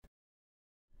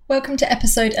Welcome to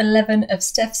episode 11 of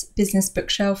Steph's Business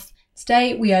Bookshelf.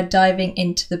 Today we are diving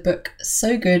into the book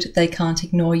So Good They Can't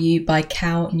Ignore You by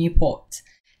Cal Newport.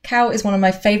 Cal is one of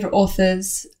my favourite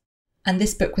authors, and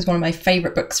this book was one of my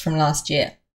favourite books from last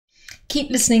year. Keep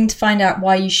listening to find out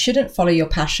why you shouldn't follow your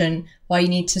passion, why you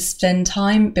need to spend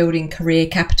time building career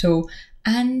capital,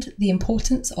 and the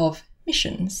importance of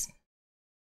missions.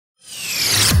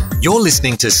 You're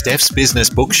listening to Steph's Business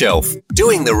Bookshelf,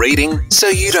 doing the reading so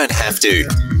you don't have to.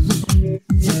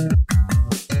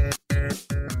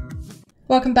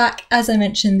 Welcome back. As I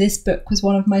mentioned, this book was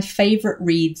one of my favourite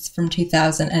reads from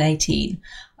 2018.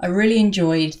 I really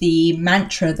enjoyed the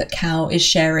mantra that Cal is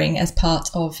sharing as part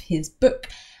of his book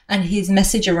and his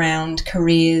message around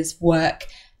careers, work,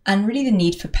 and really the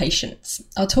need for patience.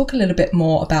 I'll talk a little bit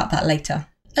more about that later.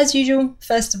 As usual,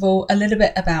 first of all, a little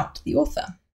bit about the author.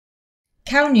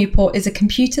 Cal Newport is a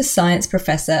computer science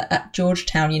professor at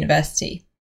Georgetown University.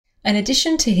 In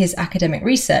addition to his academic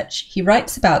research, he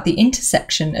writes about the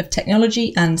intersection of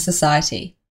technology and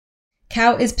society.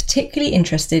 Cal is particularly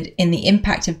interested in the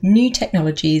impact of new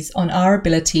technologies on our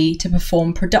ability to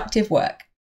perform productive work,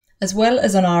 as well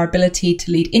as on our ability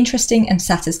to lead interesting and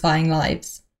satisfying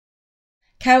lives.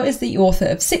 Cal is the author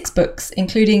of 6 books,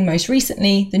 including most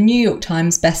recently the New York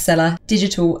Times bestseller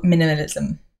Digital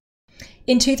Minimalism.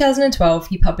 In 2012,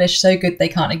 he published So Good They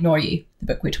Can't Ignore You, the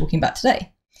book we're talking about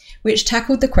today, which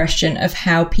tackled the question of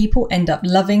how people end up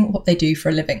loving what they do for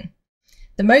a living.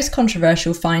 The most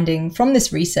controversial finding from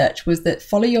this research was that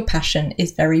follow your passion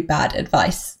is very bad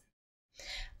advice.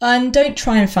 And don't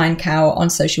try and find Cal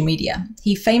on social media.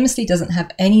 He famously doesn't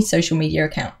have any social media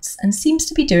accounts and seems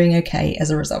to be doing okay as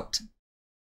a result.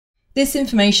 This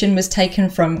information was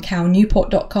taken from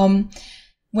calnewport.com,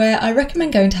 where I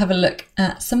recommend going to have a look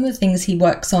at some of the things he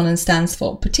works on and stands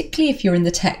for, particularly if you're in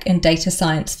the tech and data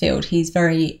science field. He's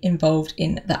very involved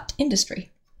in that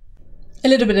industry. A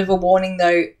little bit of a warning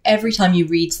though, every time you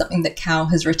read something that Cal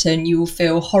has written, you will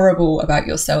feel horrible about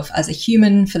yourself as a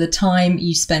human for the time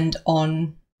you spend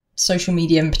on social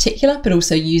media in particular, but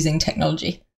also using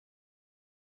technology.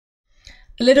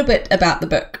 A little bit about the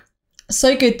book.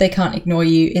 So Good They Can't Ignore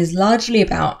You is largely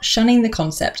about shunning the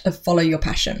concept of follow your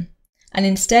passion, and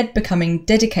instead becoming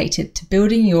dedicated to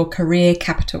building your career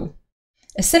capital,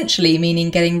 essentially meaning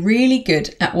getting really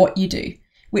good at what you do,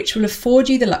 which will afford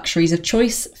you the luxuries of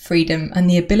choice, freedom, and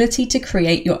the ability to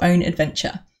create your own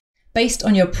adventure, based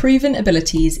on your proven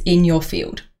abilities in your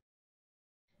field.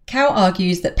 Cal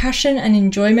argues that passion and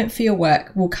enjoyment for your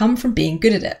work will come from being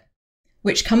good at it,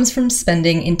 which comes from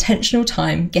spending intentional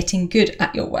time getting good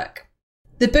at your work.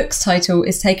 The book's title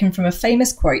is taken from a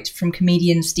famous quote from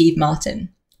comedian Steve Martin,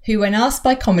 who, when asked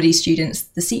by comedy students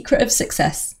the secret of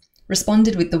success,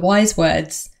 responded with the wise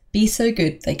words, "Be so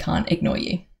good they can't ignore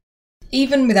you."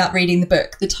 Even without reading the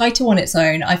book, the title on its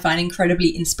own I find incredibly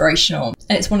inspirational,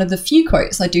 and it's one of the few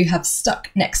quotes I do have stuck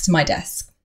next to my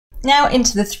desk. Now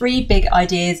into the 3 big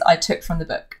ideas I took from the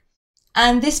book.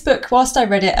 And this book, whilst I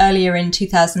read it earlier in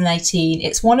 2018,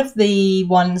 it's one of the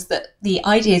ones that the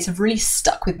ideas have really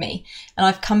stuck with me, and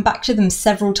I've come back to them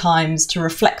several times to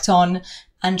reflect on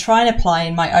and try and apply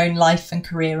in my own life and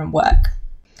career and work.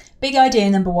 Big idea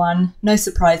number 1, no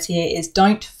surprise here, is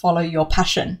don't follow your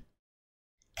passion.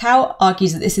 Cal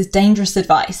argues that this is dangerous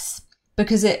advice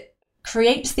because it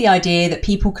creates the idea that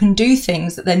people can do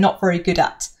things that they're not very good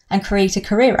at and create a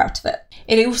career out of it.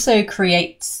 It also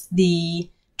creates the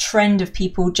trend of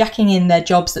people jacking in their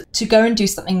jobs to go and do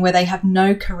something where they have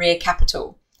no career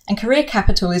capital. And career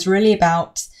capital is really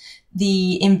about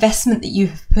the investment that you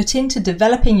have put into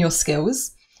developing your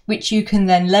skills, which you can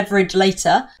then leverage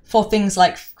later for things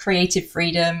like creative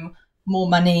freedom, more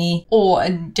money, or a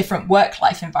different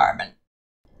work-life environment.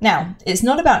 Now, it's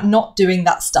not about not doing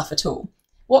that stuff at all.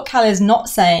 What Cal is not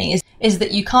saying is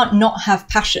that you can't not have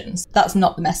passions. That's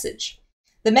not the message.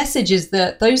 The message is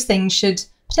that those things should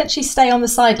potentially stay on the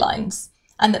sidelines,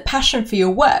 and that passion for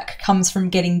your work comes from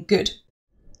getting good.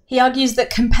 He argues that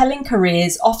compelling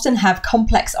careers often have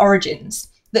complex origins,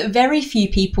 that very few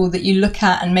people that you look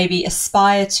at and maybe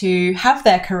aspire to have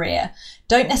their career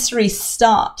don't necessarily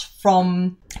start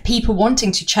from people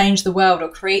wanting to change the world or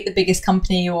create the biggest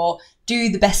company or do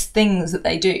the best things that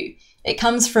they do. It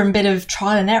comes from a bit of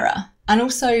trial and error and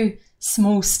also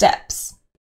small steps.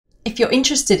 If you're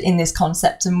interested in this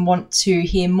concept and want to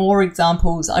hear more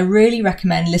examples, I really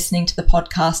recommend listening to the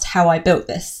podcast How I Built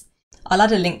This. I'll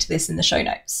add a link to this in the show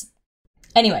notes.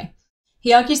 Anyway,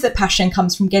 he argues that passion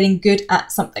comes from getting good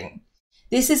at something.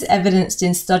 This is evidenced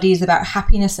in studies about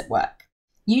happiness at work.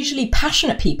 Usually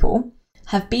passionate people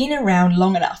have been around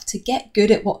long enough to get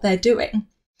good at what they're doing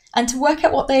and to work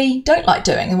out what they don't like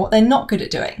doing and what they're not good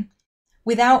at doing.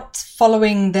 without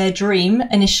following their dream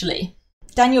initially.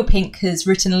 Daniel Pink has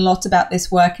written a lot about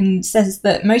this work and says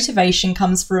that motivation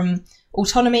comes from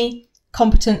autonomy,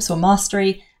 competence or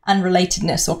mastery, and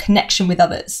relatedness or connection with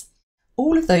others.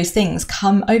 All of those things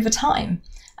come over time,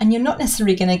 and you're not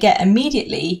necessarily going to get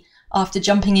immediately after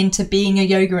jumping into being a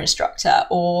yoga instructor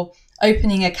or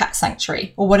opening a cat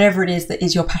sanctuary or whatever it is that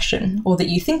is your passion or that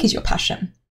you think is your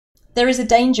passion. There is a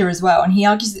danger as well, and he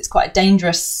argues it's quite a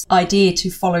dangerous idea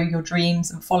to follow your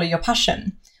dreams and follow your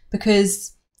passion,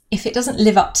 because if it doesn't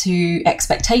live up to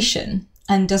expectation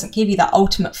and doesn't give you that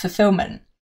ultimate fulfillment,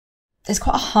 there's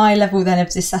quite a high level then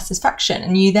of dissatisfaction,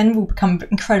 and you then will become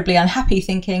incredibly unhappy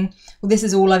thinking, well, this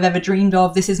is all I've ever dreamed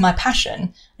of, this is my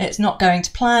passion, and it's not going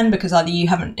to plan because either you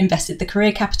haven't invested the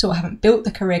career capital or haven't built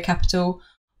the career capital,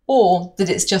 or that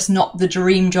it's just not the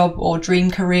dream job or dream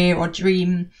career or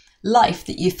dream life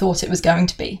that you thought it was going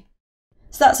to be.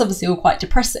 So that's obviously all quite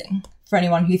depressing for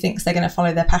anyone who thinks they're going to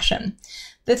follow their passion.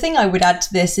 The thing I would add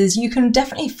to this is you can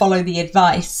definitely follow the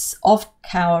advice of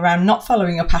Cal around not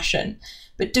following your passion,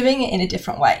 but doing it in a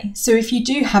different way. So if you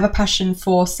do have a passion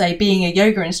for, say, being a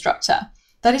yoga instructor,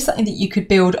 that is something that you could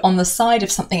build on the side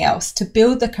of something else to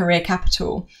build the career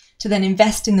capital, to then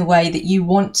invest in the way that you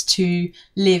want to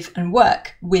live and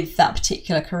work with that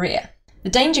particular career. The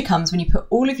danger comes when you put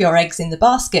all of your eggs in the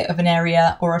basket of an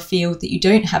area or a field that you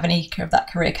don't have any of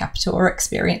that career capital or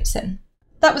experience in.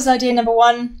 That was idea number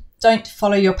 1. Don't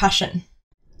follow your passion.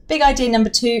 Big idea number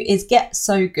 2 is get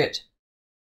so good.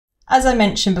 As I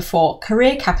mentioned before,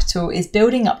 career capital is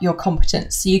building up your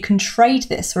competence so you can trade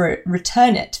this or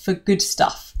return it for good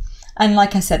stuff. And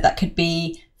like I said, that could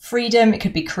be freedom, it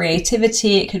could be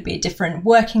creativity, it could be a different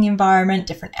working environment,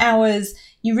 different hours.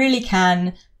 You really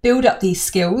can build up these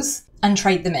skills and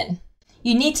trade them in.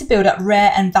 You need to build up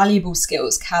rare and valuable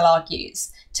skills, Cal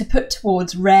argues, to put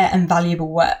towards rare and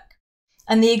valuable work.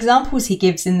 And the examples he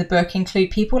gives in the book include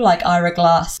people like Ira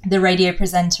Glass, the radio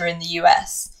presenter in the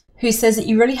US, who says that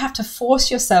you really have to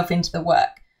force yourself into the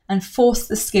work and force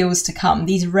the skills to come,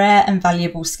 these rare and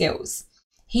valuable skills.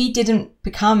 He didn't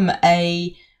become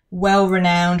a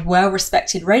well-renowned,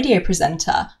 well-respected radio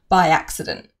presenter by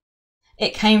accident.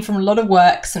 It came from a lot of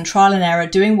work, some trial and error,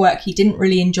 doing work he didn't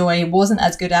really enjoy, wasn't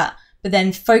as good at, but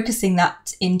then focusing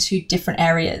that into different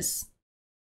areas.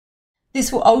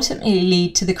 This will ultimately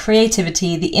lead to the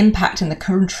creativity, the impact and the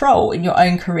control in your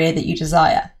own career that you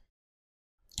desire.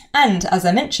 And as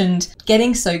I mentioned,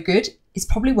 getting so good is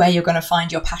probably where you're going to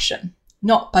find your passion,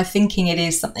 not by thinking it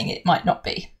is something it might not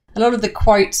be. A lot of the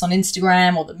quotes on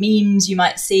Instagram or the memes you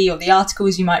might see or the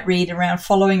articles you might read around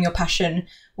following your passion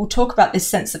will talk about this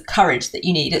sense of courage that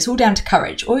you need. It's all down to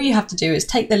courage. All you have to do is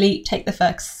take the leap, take the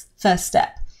first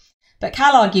step. But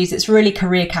Cal argues it's really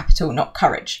career capital, not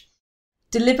courage.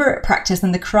 Deliberate practice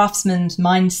and the craftsman's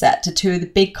mindset are two of the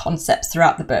big concepts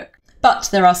throughout the book. But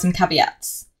there are some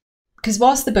caveats. Because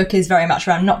whilst the book is very much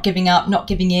around not giving up, not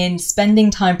giving in,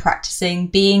 spending time practicing,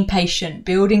 being patient,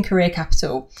 building career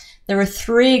capital, there are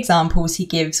 3 examples he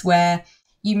gives where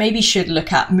you maybe should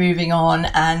look at moving on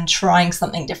and trying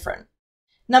something different.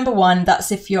 Number 1,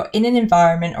 that's if you're in an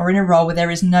environment or in a role where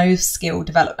there is no skill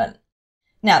development.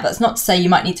 Now, that's not to say you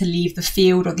might need to leave the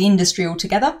field or the industry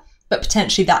altogether, but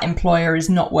potentially that employer is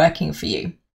not working for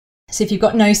you. So if you've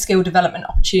got no skill development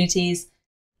opportunities,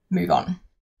 move on.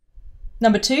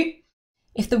 Number 2,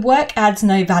 if the work adds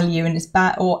no value and is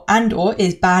bad or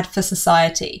is bad for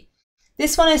society.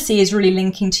 This one I see is really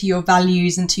linking to your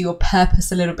values and to your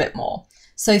purpose a little bit more.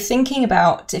 So thinking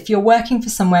about if you're working for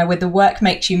somewhere where the work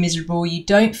makes you miserable, you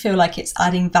don't feel like it's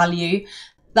adding value,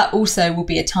 that also will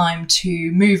be a time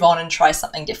to move on and try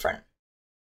something different.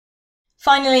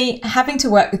 Finally, having to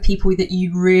work with people that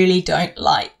you really don't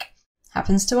like.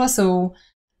 Happens to us all.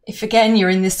 If again you're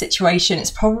in this situation,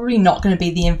 it's probably not going to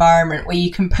be the environment where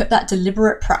you can put that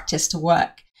deliberate practice to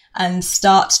work and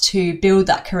start to build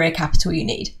that career capital you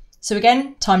need. So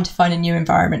again, time to find a new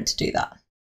environment to do that.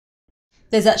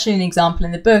 There's actually an example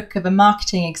in the book of a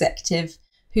marketing executive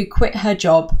who quit her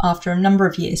job after a number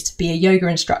of years to be a yoga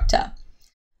instructor.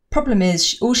 Problem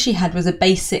is, all she had was a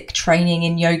basic training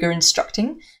in yoga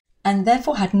instructing and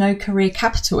therefore had no career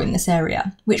capital in this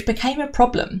area, which became a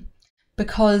problem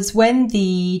because when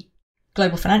the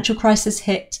global financial crisis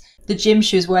hit, the gym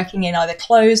she was working in either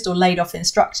closed or laid off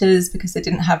instructors because they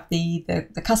didn't have the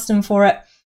custom for it.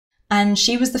 And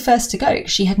she was the first to go.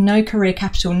 She had no career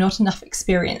capital, not enough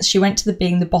experience. She went to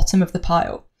being the bottom of the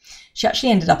pile. She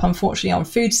actually ended up, unfortunately, on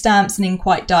food stamps and in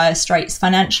quite dire straits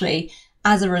financially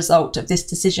as a result of this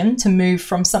decision to move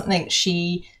from something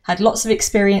she had lots of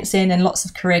experience in and lots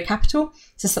of career capital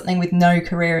to something with no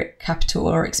career capital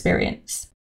or experience.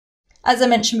 As I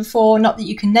mentioned before, not that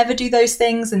you can never do those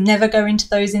things and never go into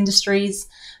those industries,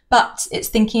 but it's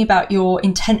thinking about your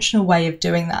intentional way of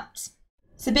doing that.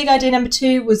 So big idea number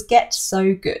 2 was get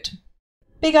so good.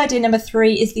 Big idea number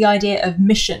 3 is the idea of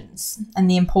missions and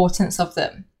the importance of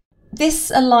them.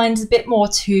 This aligns a bit more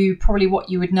to probably what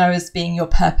you would know as being your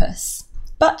purpose.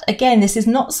 But again, this is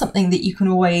not something that you can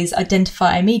always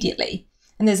identify immediately.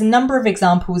 And there's a number of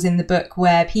examples in the book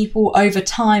where people over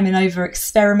time and over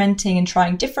experimenting and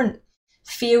trying different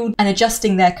fields and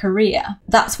adjusting their career,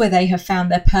 that's where they have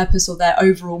found their purpose or their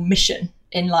overall mission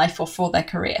in life or for their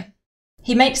career.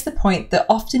 He makes the point that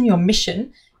often your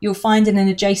mission you'll find in an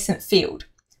adjacent field,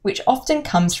 which often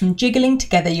comes from jiggling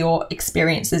together your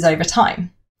experiences over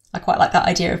time. I quite like that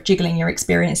idea of jiggling your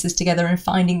experiences together and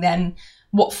finding then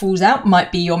what falls out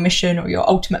might be your mission or your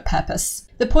ultimate purpose.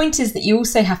 The point is that you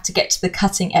also have to get to the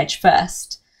cutting edge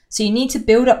first. So you need to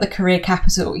build up the career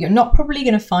capital. You're not probably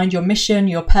going to find your mission,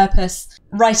 your purpose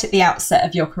right at the outset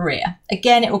of your career.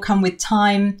 Again, it will come with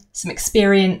time, some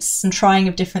experience, some trying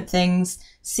of different things,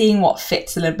 seeing what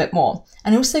fits a little bit more,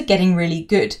 and also getting really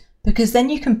good, because then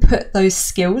you can put those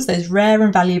skills, those rare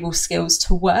and valuable skills,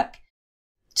 to work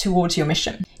towards your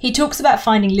mission. He talks about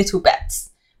finding little bets,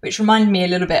 which reminded me a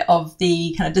little bit of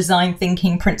the kind of design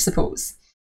thinking principles.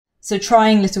 So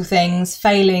trying little things,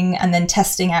 failing, and then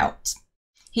testing out.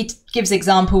 He gives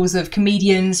examples of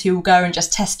comedians who will go and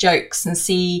just test jokes and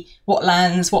see what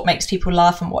lands, what makes people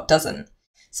laugh and what doesn't.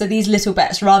 So these little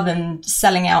bets, rather than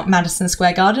selling out Madison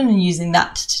Square Garden and using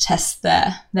that to test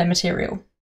their material.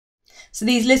 So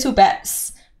these little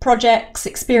bets, projects,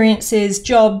 experiences,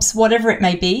 jobs, whatever it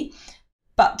may be,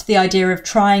 but the idea of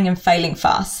trying and failing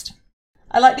fast.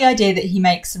 I like the idea that he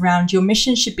makes around your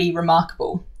mission should be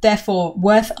remarkable, therefore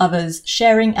worth others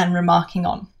sharing and remarking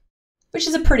on, which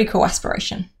is a pretty cool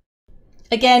aspiration.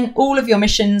 Again, all of your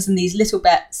missions and these little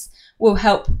bets will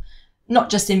help not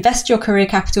just invest your career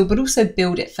capital, but also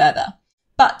build it further.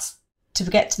 But to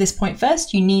get to this point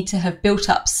first, you need to have built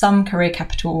up some career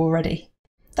capital already.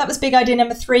 That was big idea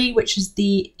number 3, which is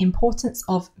the importance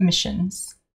of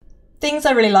missions. Things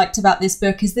I really liked about this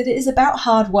book is that it is about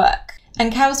hard work.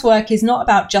 And Cal's work is not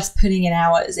about just putting in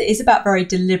hours. It is about very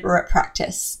deliberate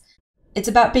practice. It's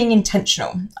about being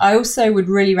intentional. I also would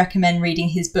really recommend reading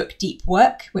his book, Deep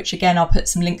Work, which again, I'll put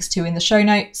some links to in the show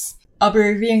notes. I'll be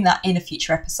reviewing that in a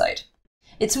future episode.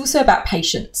 It's also about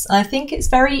patience. And I think it's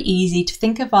very easy to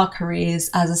think of our careers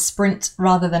as a sprint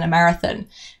rather than a marathon,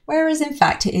 whereas in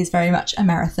fact, it is very much a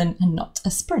marathon and not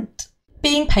a sprint.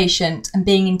 Being patient and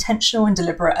being intentional and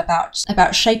deliberate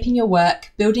about shaping your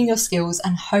work, building your skills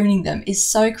and honing them is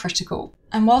so critical.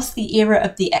 And whilst the era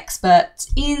of the expert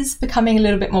is becoming a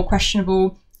little bit more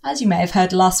questionable, as you may have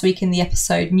heard last week in the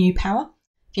episode New Power,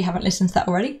 if you haven't listened to that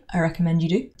already, I recommend you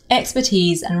do.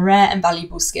 Expertise and rare and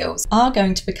valuable skills are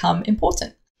going to become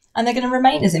important, and they're going to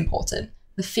remain as important.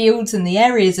 The fields and the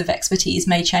areas of expertise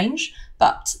may change,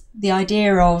 but the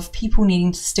idea of people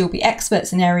needing to still be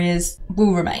experts in areas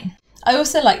will remain. I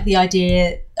also like the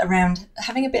idea around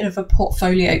having a bit of a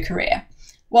portfolio career.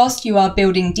 Whilst you are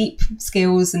building deep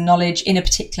skills and knowledge in a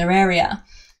particular area,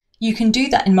 you can do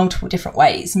that in multiple different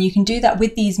ways. And you can do that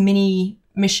with these mini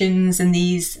missions and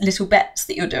these little bets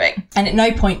that you're doing. And at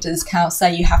no point does Cal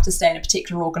say you have to stay in a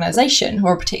particular organisation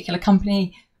or a particular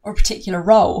company or a particular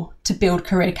role to build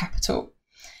career capital.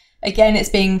 Again, it's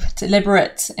being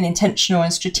deliberate and intentional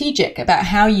and strategic about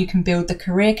how you can build the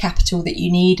career capital that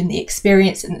you need and the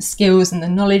experience and the skills and the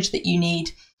knowledge that you need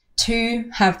to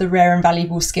have the rare and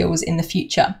valuable skills in the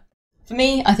future. For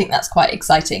me, I think that's quite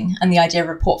exciting, and the idea of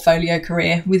a portfolio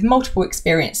career with multiple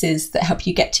experiences that help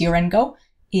you get to your end goal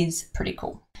is pretty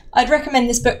cool. I'd recommend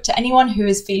this book to anyone who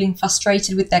is feeling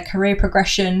frustrated with their career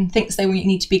progression, thinks they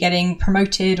need to be getting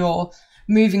promoted or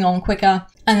moving on quicker,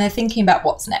 and they're thinking about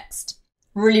what's next.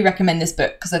 Really recommend this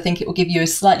book because I think it will give you a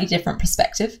slightly different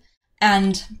perspective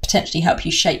and potentially help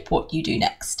you shape what you do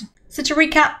next. So to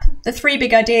recap, the 3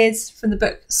 big ideas from the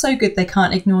book So Good They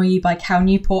Can't Ignore You by Cal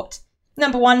Newport.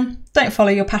 Number 1, don't follow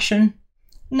your passion.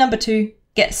 Number 2,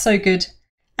 get so good.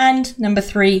 And number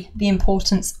 3, the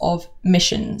importance of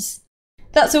missions.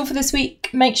 That's all for this week.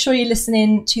 Make sure you listen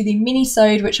in to the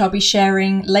mini-sode, which I'll be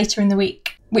sharing later in the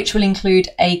week, which will include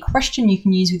a question you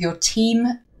can use with your team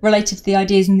related to the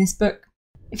ideas in this book.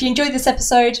 If you enjoyed this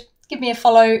episode, give me a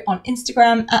follow on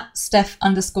Instagram at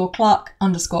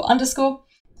Steph_Clark__.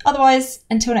 Otherwise,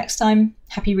 until next time,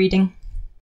 happy reading.